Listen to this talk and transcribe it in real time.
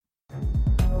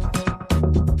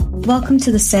Welcome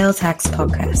to the Sales Hacks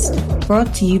Podcast,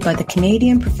 brought to you by the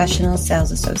Canadian Professional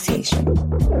Sales Association.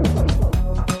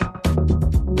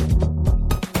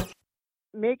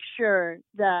 Make sure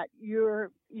that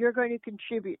you're going to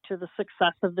contribute to the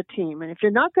success of the team. And if you're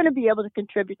not going to be able to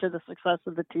contribute to the success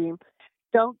of the team,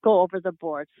 don't go over the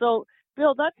board. So,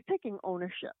 Bill, that's taking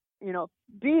ownership.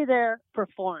 Be there,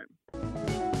 perform.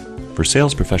 For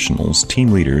sales professionals,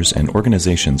 team leaders, and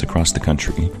organizations across the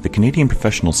country, the Canadian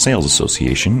Professional Sales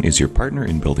Association is your partner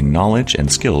in building knowledge and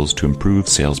skills to improve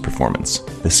sales performance.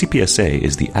 The CPSA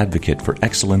is the advocate for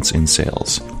excellence in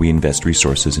sales. We invest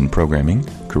resources in programming,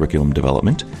 curriculum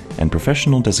development, and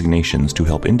professional designations to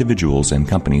help individuals and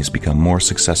companies become more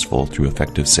successful through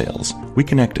effective sales. We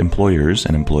connect employers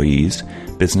and employees,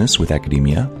 business with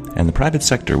academia, and the private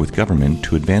sector with government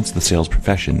to advance the sales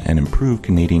profession and improve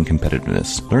Canadian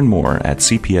competitiveness. Learn more at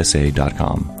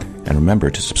cpsa.com. And remember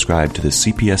to subscribe to the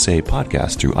CPSA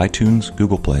podcast through iTunes,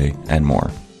 Google Play, and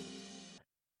more.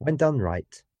 When done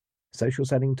right, social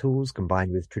selling tools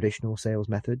combined with traditional sales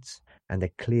methods and a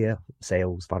clear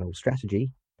sales funnel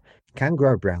strategy can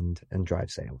grow a brand and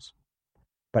drive sales.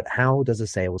 But how does a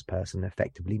salesperson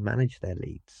effectively manage their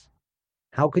leads?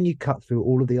 How can you cut through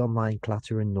all of the online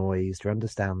clutter and noise to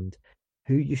understand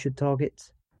who you should target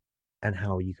and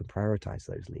how you can prioritize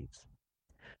those leads?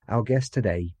 Our guest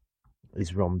today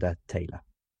is Rhonda Taylor.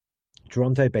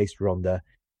 Toronto-based Rhonda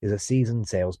is a seasoned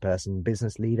salesperson,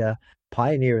 business leader,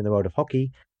 pioneer in the world of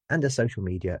hockey, and a social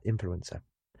media influencer.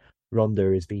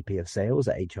 Rhonda is VP of Sales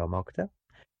at HR Marketer,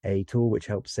 a tool which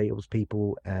helps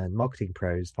salespeople and marketing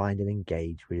pros find and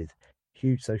engage with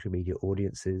huge social media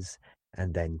audiences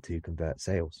and then to convert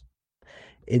sales.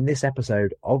 In this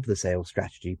episode of the Sales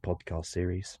Strategy podcast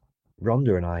series,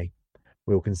 Rhonda and I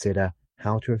will consider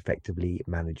how to effectively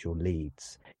manage your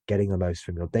leads, getting the most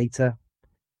from your data,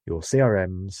 your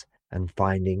CRMs, and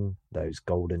finding those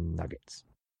golden nuggets.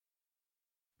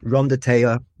 Rhonda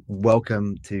Taylor,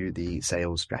 welcome to the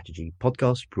Sales Strategy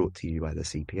podcast brought to you by the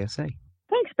CPSA.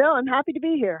 Thanks, Bill. I'm happy to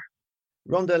be here.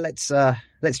 Rhonda,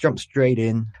 let's jump straight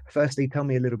in. Firstly, tell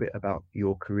me a little bit about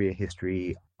your career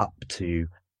history up to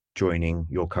joining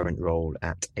your current role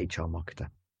at HR Marketer.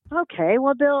 Okay,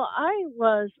 well, Bill, I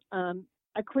was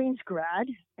a Queen's grad,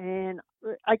 and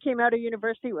I came out of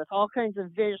university with all kinds of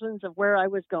visions of where I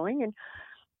was going, and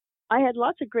I had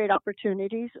lots of great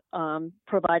opportunities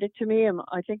provided to me. And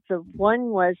I think the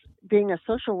one was being a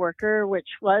social worker, which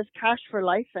was cash for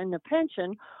life and a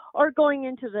pension, or going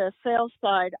into the sales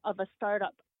side of a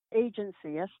startup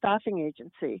agency, a staffing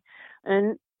agency.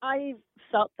 And I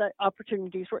felt that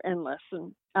opportunities were endless.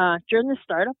 And during the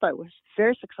startup, I was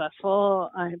very successful.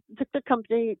 I took the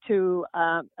company to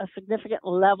a significant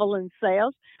level in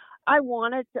sales. I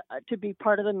wanted to be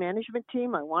part of the management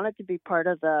team. I wanted to be part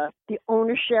of the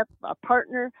ownership, a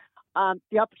partner.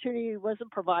 The opportunity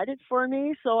wasn't provided for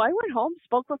me. So I went home,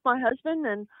 spoke with my husband,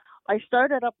 and I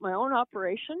started up my own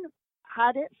operation.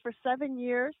 Had it for 7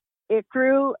 years. It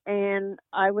grew, and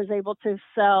I was able to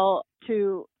sell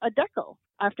to Adecco.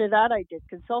 After that, I did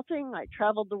consulting. I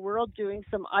traveled the world doing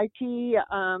some IT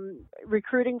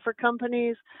recruiting for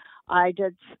companies. I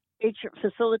did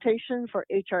facilitation for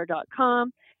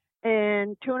HR.com.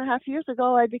 And 2.5 years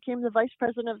ago, I became the vice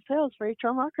president of sales for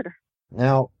HR Marketer.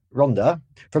 Now, Rhonda,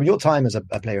 from your time as a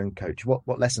player and coach,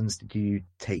 what lessons did you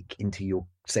take into your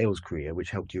sales career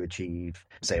which helped you achieve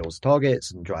sales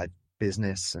targets and drive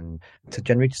business and to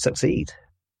generally succeed?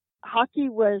 Hockey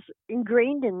was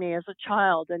ingrained in me as a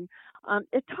child, and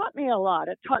it taught me a lot.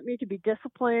 It taught me to be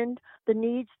disciplined, the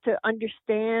needs to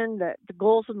understand the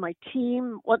goals of my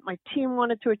team, what my team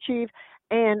wanted to achieve,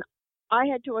 and I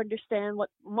had to understand what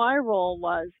my role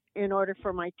was in order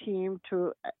for my team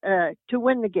to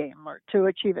win the game or to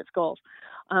achieve its goals.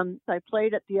 I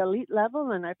played at the elite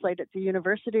level and I played at the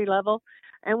university level.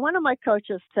 And one of my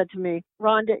coaches said to me,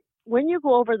 Rhonda, when you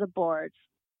go over the boards,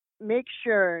 make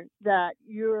sure that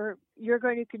you're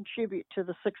going to contribute to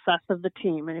the success of the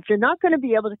team. And if you're not going to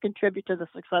be able to contribute to the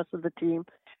success of the team,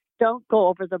 don't go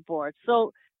over the board.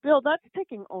 So, Bill, that's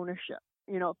taking ownership.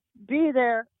 Be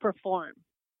there, perform.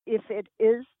 If it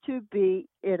is to be,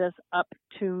 it is up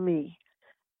to me.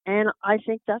 And I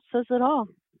think that says it all.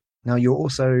 Now, you're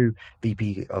also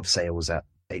VP of Sales at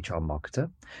HR Marketer.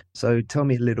 So tell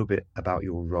me a little bit about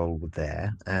your role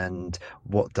there and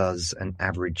what does an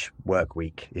average work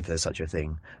week, if there's such a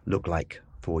thing, look like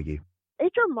for you?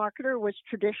 HR Marketer was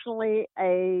traditionally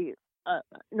a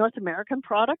North American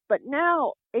product, but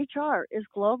now HR is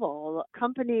global.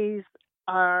 Companies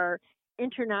are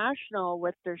international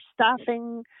with their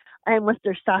staffing and with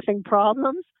their staffing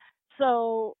problems.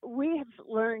 So we have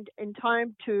learned in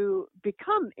time to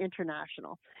become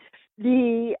international.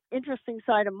 The interesting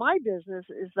side of my business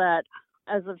is that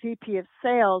as a VP of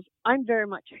sales, I'm very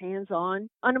much hands-on.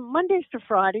 On Mondays to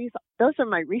Fridays, those are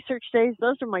my research days.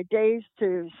 Those are my days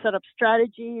to set up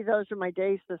strategy. Those are my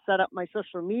days to set up my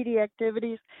social media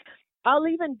activities. I'll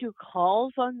even do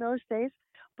calls on those days.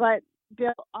 But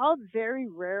Bill, I'll very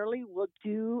rarely will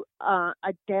do a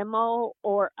demo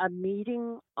or a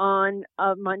meeting on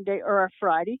a Monday or a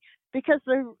Friday because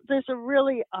there's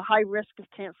a high risk of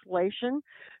cancellation.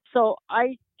 So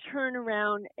I turn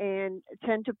around and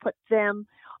tend to put them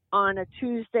on a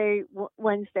Tuesday,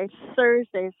 Wednesday,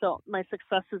 Thursday, so my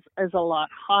success is a lot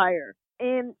higher.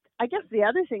 And I guess the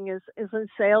other thing is in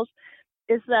sales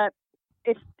is that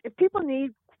if people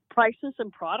need prices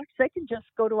and products, they can just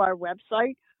go to our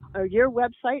website or your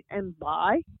website and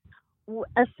buy.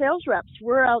 As sales reps,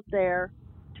 we're out there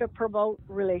to promote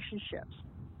relationships.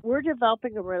 We're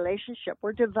developing a relationship.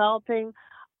 We're developing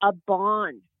a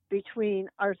bond between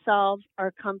ourselves,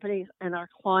 our companies, and our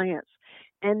clients.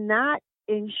 And that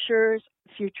ensures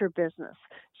future business.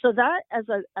 So that as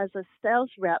a sales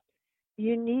rep,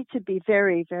 you need to be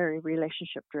very, very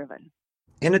relationship driven.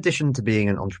 In addition to being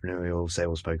an entrepreneurial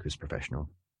sales-focused professional,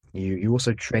 you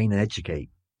also train and educate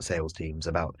sales teams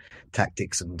about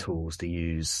tactics and tools to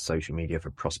use social media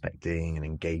for prospecting and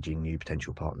engaging new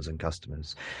potential partners and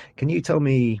customers. Can you tell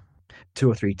me 2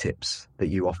 or 3 tips that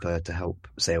you offer to help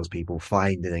salespeople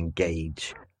find and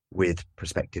engage with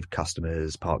prospective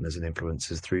customers, partners, and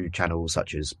influencers through channels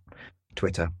such as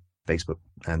Twitter, Facebook,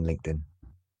 and LinkedIn?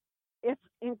 It's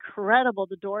incredible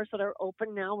the doors that are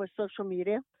open now with social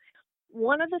media.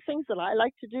 One of the things that I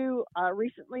like to do,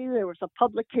 recently there was a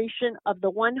publication of the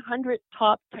 100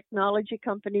 top technology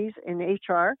companies in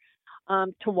HR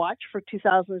to watch for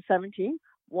 2017.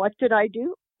 What did I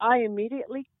do? I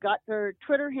immediately got their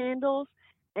Twitter handles,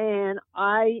 and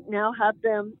I now have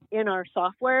them in our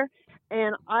software,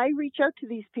 and I reach out to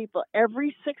these people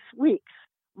every 6 weeks.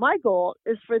 My goal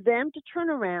is for them to turn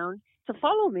around to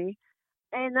follow me,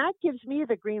 and that gives me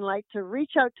the green light to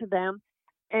reach out to them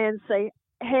and say,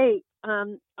 hey,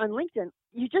 on LinkedIn,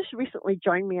 you just recently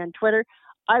joined me on Twitter.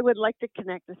 I would like to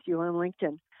connect with you on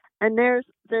LinkedIn. And there's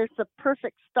the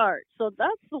perfect start. So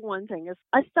that's the one thing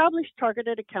is establish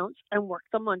targeted accounts and work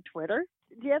them on Twitter.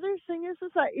 The other thing is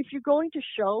that if you're going to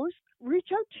shows, reach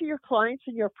out to your clients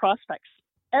and your prospects.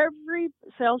 Every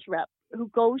sales rep who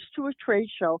goes to a trade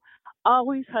show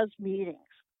always has meetings.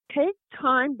 Take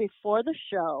time before the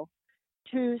show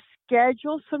to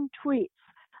schedule some tweets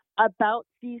about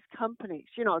these companies.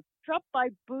 Drop by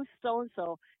booth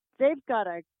so-and-so. They've got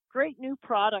a great new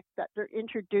product that they're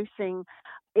introducing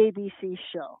ABC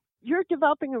show. You're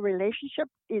developing a relationship.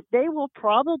 They will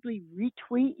probably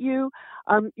retweet you.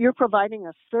 You're providing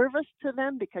a service to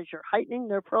them because you're heightening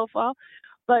their profile.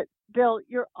 But Bill,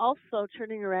 you're also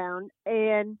turning around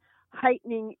and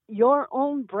heightening your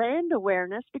own brand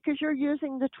awareness because you're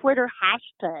using the Twitter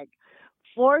hashtag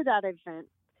for that event.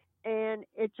 And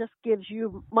it just gives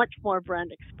you much more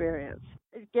brand experience.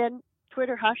 Again,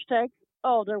 Twitter hashtag,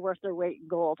 they're worth their weight in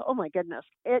gold. Oh, my goodness.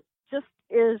 It just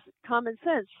is common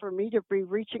sense for me to be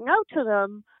reaching out to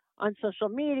them on social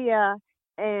media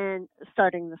and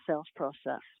starting the sales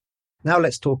process. Now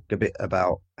let's talk a bit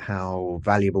about how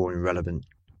valuable and relevant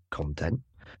content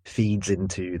feeds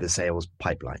into the sales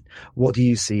pipeline. What do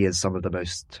you see as some of the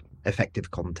most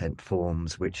effective content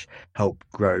forms which help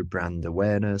grow brand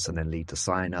awareness and then lead to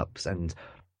sign-ups and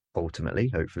ultimately,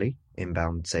 hopefully,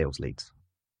 inbound sales leads?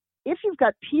 If you've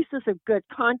got pieces of good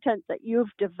content that you've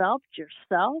developed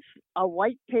yourself, a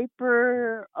white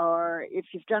paper, or if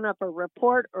you've done up a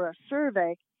report or a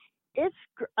survey, it's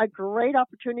a great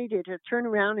opportunity to turn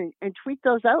around and tweet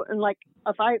those out. And like,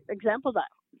 if I example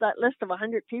that list of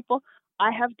 100 people, I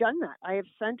have done that. I have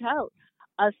sent out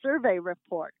a survey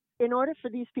report. In order for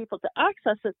these people to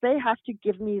access it, they have to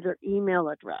give me their email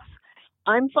address.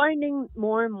 I'm finding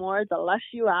more and more the less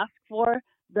you ask for,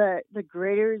 the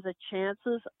greater the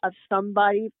chances of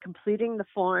somebody completing the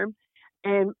form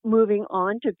and moving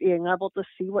on to being able to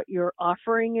see what your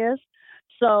offering is.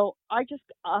 So I just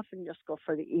often go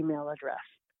for the email address.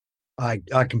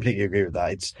 I completely agree with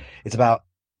that. It's about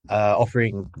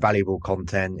offering valuable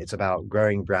content. It's about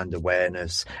growing brand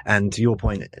awareness. And to your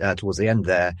point towards the end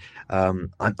there,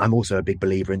 I'm also a big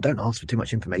believer in don't ask for too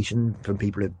much information from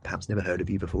people who've perhaps never heard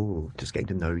of you before, or just getting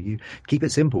to know you. Keep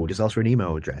it simple. Just ask for an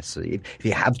email address. If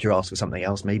you have to ask for something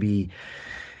else, maybe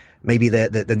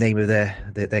the name of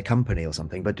their company or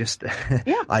something. But just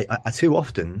yeah. I too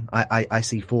often I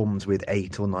see forms with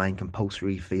 8 or 9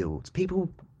 compulsory fields.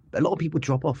 A lot of people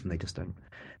drop off and they just don't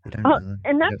You don't, and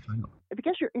you that's don't find out.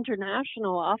 because you're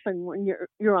international. Often when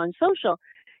you're on social,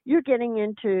 you're getting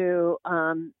into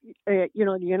the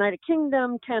United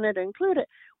Kingdom, Canada included,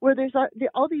 where there's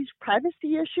all these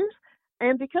privacy issues.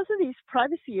 And because of these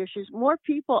privacy issues, more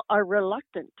people are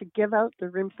reluctant to give out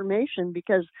their information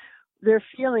because they're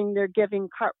feeling they're giving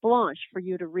carte blanche for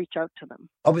you to reach out to them.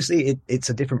 Obviously, it's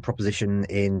a different proposition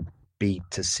in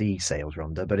B2C sales,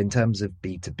 Rhonda, but in terms of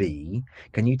B2B,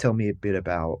 can you tell me a bit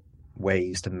about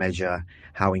ways to measure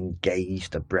how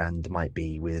engaged a brand might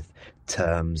be with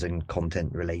terms and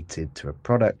content related to a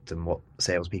product, and what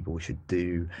salespeople should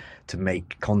do to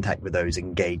make contact with those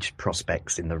engaged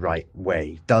prospects in the right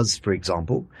way? Does, for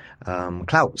example,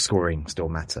 clout scoring still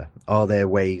matter? Are there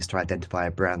ways to identify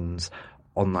a brand's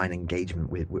online engagement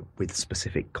with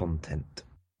specific content?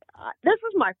 This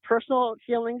is my personal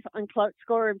feelings on Clout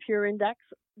Score and Pure Index.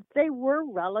 They were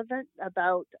relevant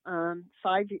about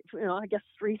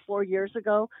 3-4 years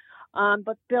ago.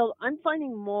 But Bill, I'm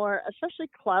finding more,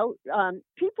 especially Clout,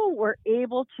 people were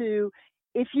able to,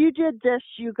 if you did this,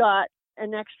 you got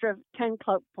an extra 10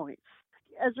 Clout points.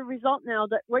 As a result now,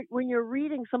 that when you're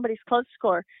reading somebody's Clout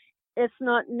Score, it's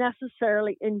not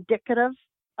necessarily indicative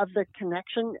of the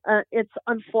connection. It's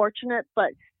unfortunate,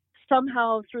 but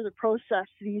somehow through the process,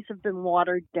 these have been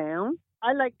watered down.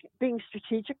 I like being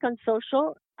strategic on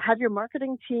social. Have your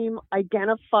marketing team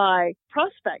identify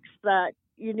prospects that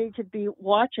you need to be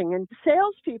watching. And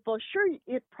salespeople, sure,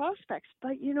 it prospects,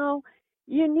 but you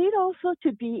need also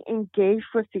to be engaged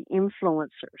with the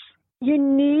influencers. You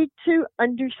need to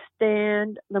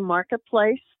understand the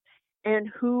marketplace and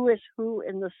who is who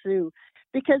in the zoo.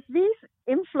 Because these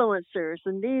influencers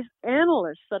and these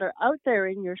analysts that are out there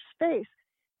in your space,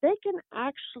 they can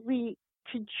actually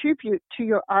contribute to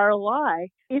your ROI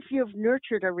if you've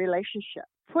nurtured a relationship.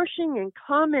 Pushing and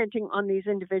commenting on these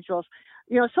individuals.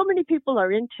 So many people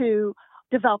are into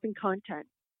developing content.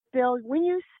 Bill, when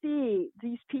you see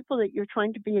these people that you're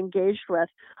trying to be engaged with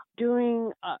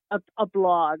doing a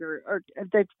blog or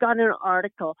they've got an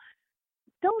article,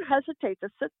 don't hesitate to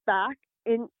sit back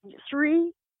in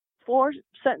 3-4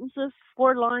 sentences,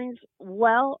 4 lines,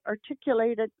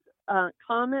 well-articulated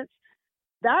comments.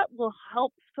 That will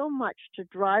help so much to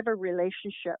drive a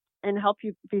relationship and help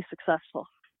you be successful.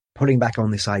 Pulling back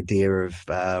on this idea of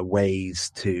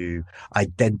ways to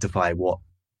identify what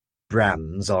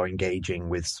brands are engaging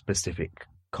with specific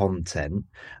content.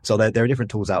 So there are different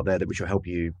tools out there which will help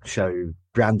you show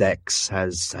brand X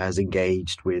has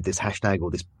engaged with this hashtag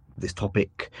or this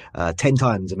topic 10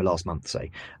 times in the last month,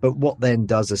 say. But what then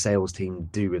does a sales team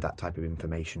do with that type of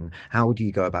information? How do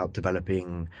you go about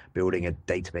building a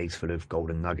database full of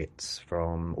golden nuggets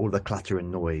from all the clutter and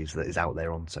noise that is out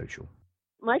there on social?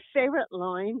 My favorite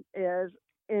line is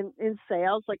in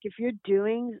sales, like if you're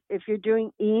doing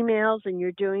emails and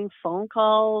you're doing phone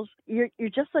calls, you're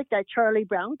just like that Charlie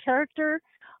Brown character.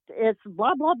 It's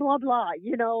blah, blah, blah, blah.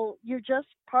 You're just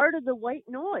part of the white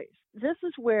noise. This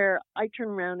is where I turn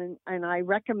around and I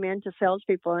recommend to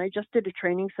salespeople, and I just did a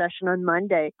training session on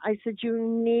Monday. I said, you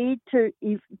need to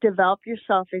develop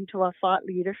yourself into a thought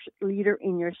leader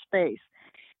in your space.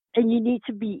 And you need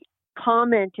to be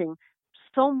commenting.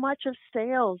 So much of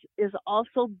sales is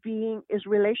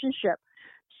relationship.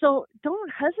 So don't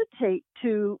hesitate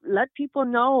to let people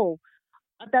know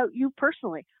about you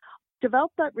personally.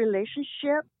 Develop that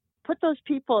relationship, put those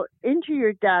people into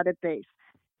your database.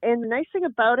 And the nice thing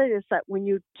about it is that when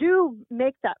you do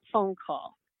make that phone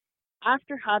call,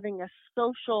 after having a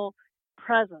social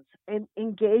presence and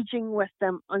engaging with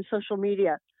them on social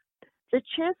media, the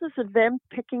chances of them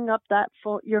picking up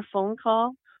your phone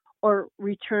call or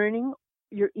returning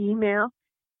your email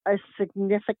are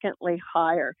significantly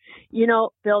higher.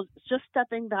 Bill, just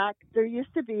stepping back, there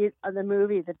used to be the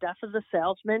movie, The Death of the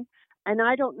Salesman. And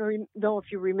I don't know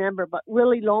if you remember, but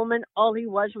Willy Loman, all he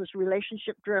was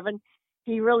relationship driven.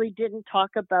 He really didn't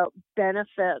talk about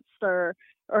benefits or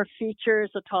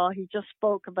features at all. He just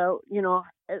spoke about,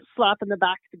 slapping the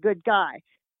back of the good guy.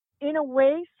 In a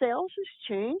way, sales has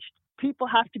changed. People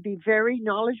have to be very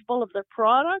knowledgeable of their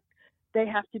product. They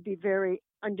have to be very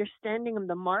understanding of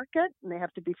the market, and they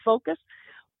have to be focused,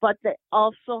 but they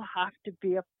also have to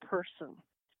be a person.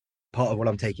 Part of what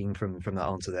I'm taking from that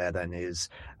answer there then is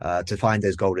to find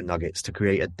those golden nuggets, to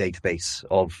create a database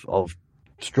of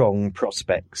strong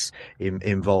prospects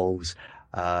involves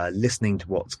listening to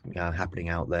what's happening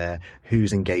out there,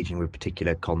 who's engaging with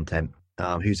particular content,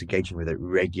 who's engaging with it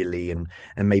regularly, and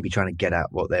maybe trying to get at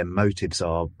what their motives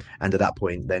are. And at that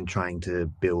point, then trying to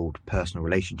build personal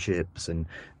relationships and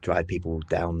drive people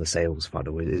down the sales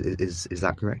funnel. Is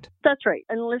that correct? That's right.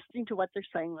 And listening to what they're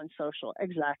saying on social.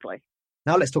 Exactly.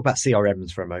 Now let's talk about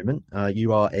CRMs for a moment.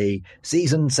 You are a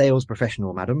seasoned sales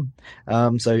professional, madam.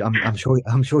 So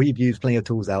I'm sure you've used plenty of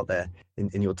tools out there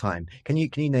in your time. Can you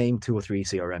name 2 or 3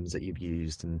 CRMs that you've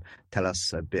used and tell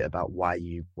us a bit about why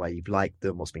you've liked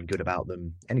them, what's been good about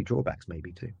them, any drawbacks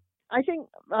maybe too? I think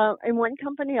in one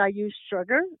company I used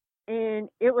Sugar, and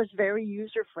it was very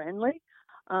user friendly.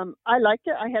 I liked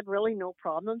it. I had really no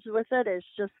problems with it. It's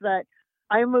just that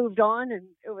I moved on, and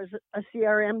it was a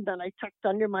CRM that I tucked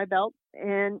under my belt.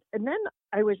 And then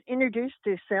I was introduced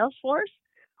to Salesforce,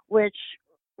 which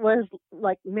was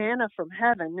like manna from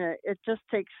heaven. It just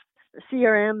takes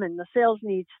CRM and the sales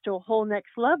needs to a whole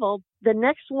next level. The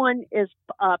next one is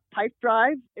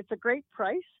Pipedrive. It's a great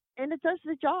price, and it does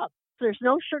the job. There's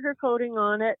no sugarcoating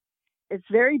on it. It's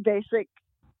very basic,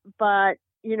 but,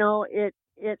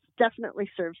 it definitely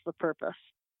serves the purpose.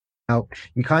 Now,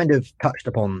 you kind of touched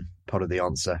upon part of the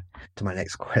answer to my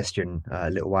next question a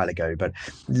little while ago, but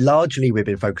largely we've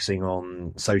been focusing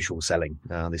on social selling,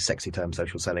 this sexy term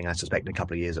social selling. I suspect in a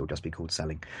couple of years it will just be called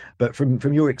selling. But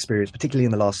from your experience, particularly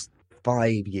in the last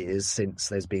 5 years since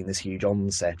there's been this huge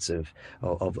onset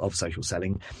of social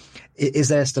selling, are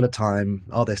there still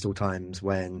times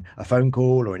when a phone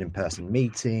call or an in-person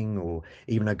meeting or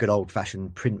even a good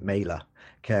old-fashioned print mailer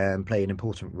can play an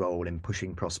important role in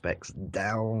pushing prospects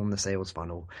down the sales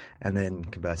funnel and then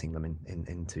converting them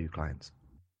into clients?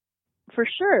 For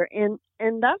sure. And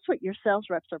that's what your sales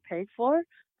reps are paid for,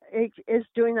 is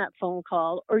doing that phone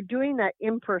call or doing that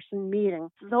in-person meeting.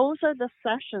 Those are the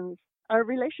sessions are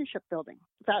relationship building.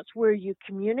 That's where you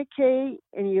communicate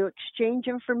and you exchange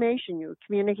information. You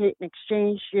communicate and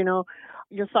exchange,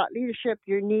 your thought leadership,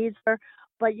 your needs are,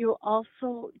 but you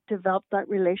also develop that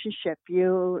relationship.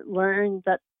 You learn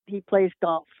that he plays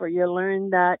golf, or you learn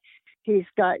that he's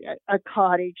got a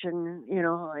cottage and,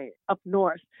 up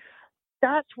north.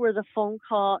 That's where the phone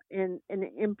call and an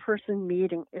in-person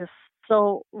meeting is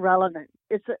so relevant.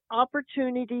 It's an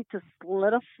opportunity to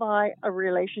solidify a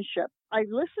relationship. I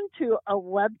listened to a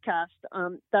webcast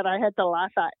that I had to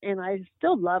laugh at, and I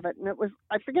still love it. And it was,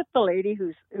 I forget the lady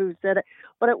who said it,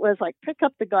 but it was like, pick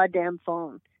up the goddamn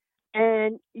phone.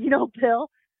 And, Bill,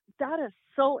 that is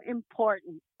so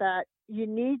important that you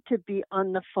need to be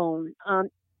on the phone.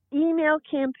 Email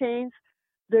campaigns,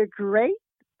 they're great.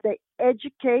 They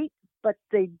educate, but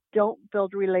they don't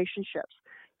build relationships.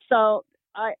 So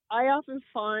I often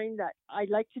find that I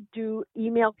like to do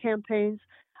email campaigns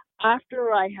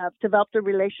after I have developed a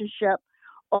relationship,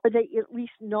 or they at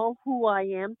least know who I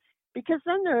am, because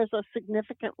then there is a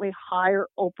significantly higher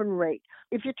open rate.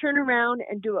 If you turn around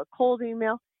and do a cold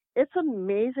email, it's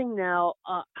amazing now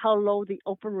how low the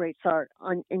open rates are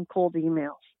in cold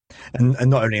emails. And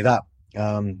not only that,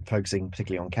 focusing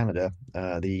particularly on Canada,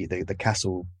 the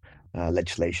CASL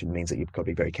legislation means that you've got to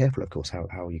be very careful, of course,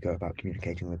 how you go about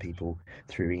communicating with people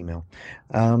through email.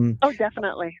 Oh,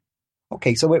 definitely.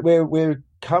 Okay, so we're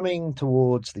coming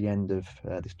towards the end of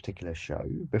this particular show.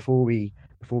 Before we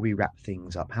wrap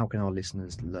things up, how can our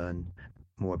listeners learn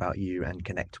more about you and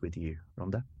connect with you,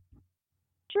 Rhonda?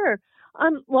 Sure.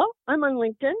 Well, I'm on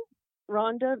LinkedIn,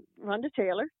 Rhonda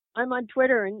Taylor. I'm on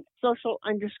Twitter and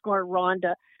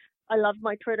social_Rhonda. I love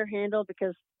my Twitter handle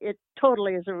because it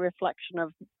totally is a reflection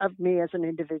of me as an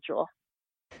individual.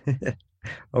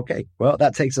 Okay, well,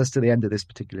 that takes us to the end of this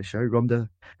particular show. Rhonda,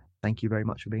 thank you very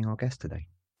much for being our guest today.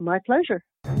 My pleasure.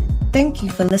 Thank you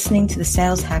for listening to the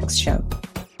Sales Hacks Show.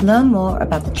 Learn more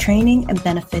about the training and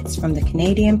benefits from the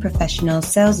Canadian Professional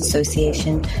Sales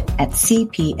Association at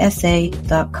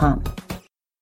cpsa.com.